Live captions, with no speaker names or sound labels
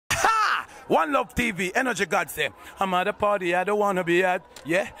One Love TV, Energy God say, I'm at the party, I don't wanna be at.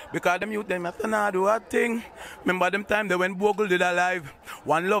 Yeah, because them youth, them have to not do a thing. Remember them time they when Bogle did a live.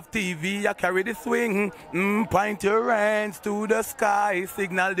 One Love TV, I carry the swing. Point your hands to the sky,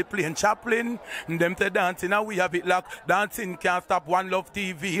 signal the plane Chaplin. Them say dancing, and we have it locked. Dancing can't stop One Love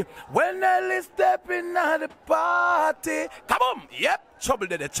TV. When Ellie stepping at the party, come on, yep, trouble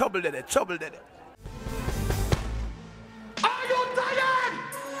did it, trouble did it, trouble did it. Are you tired?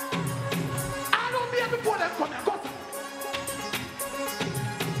 I don't be before them come here. Go.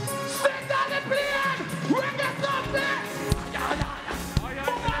 Sit down and play. Reggae Sumfest. Yeah.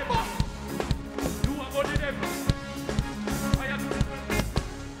 Do what go to them.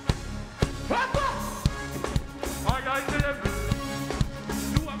 I to them.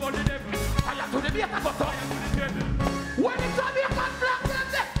 Do what go to them. I to the beat. When it's on the black, them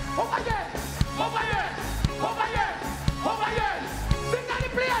say, over here, over here, over here. Over here! Sing on the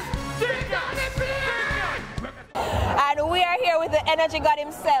plane! Sing on the plane! And we are here with the Energy God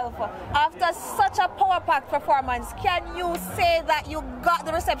himself. After such a power-packed performance, can you say that you got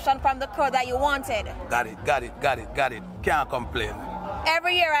the reception from the crowd that you wanted? Got it. Can't complain.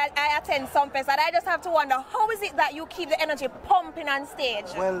 Every year I attend Sumfest and I just have to wonder, how is it that you keep the energy pumping on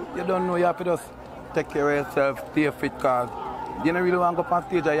stage? Well, you don't know, you have to just take care of yourself, stay fit, cause you don't really want to go up on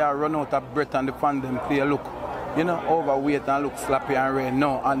stage and you run out of breath and the fan them say, look, you know, overweight and look sloppy and rain.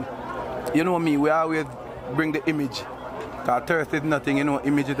 No, and you know me, we always bring the image. Because thirst is nothing, you know,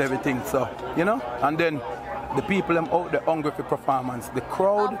 image is everything. So, you know, and then the people them out there hungry for performance. The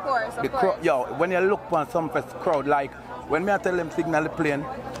crowd, of course. Yo, when you look on some crowd, like when me I tell them signal the plane,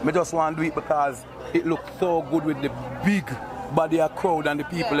 me just want to do it because it looks so good with the big body of crowd and the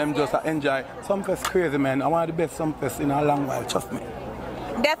people them just enjoy. Sumfest crazy, man. I want the best Sumfest in a long while, trust me.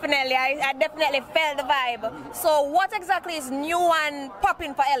 Definitely, I definitely felt the vibe. So what exactly is new and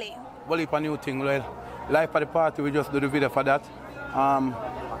popping for Ellie? Well, it's a new thing. Well, live at the party, we just do the video for that.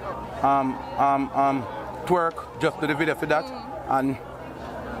 Twerk, just do the video for that. And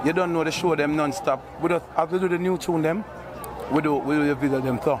you don't know the show them non-stop. We just have to do the new tune them. We do the video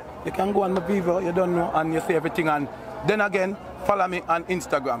them. So you can go on my video, you don't know, and you see everything. And then again, follow me on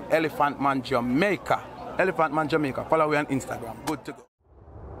Instagram, Elephant Man Jamaica. Elephant Man Jamaica. Follow me on Instagram. Good to go.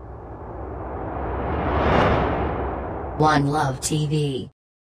 One Love TV.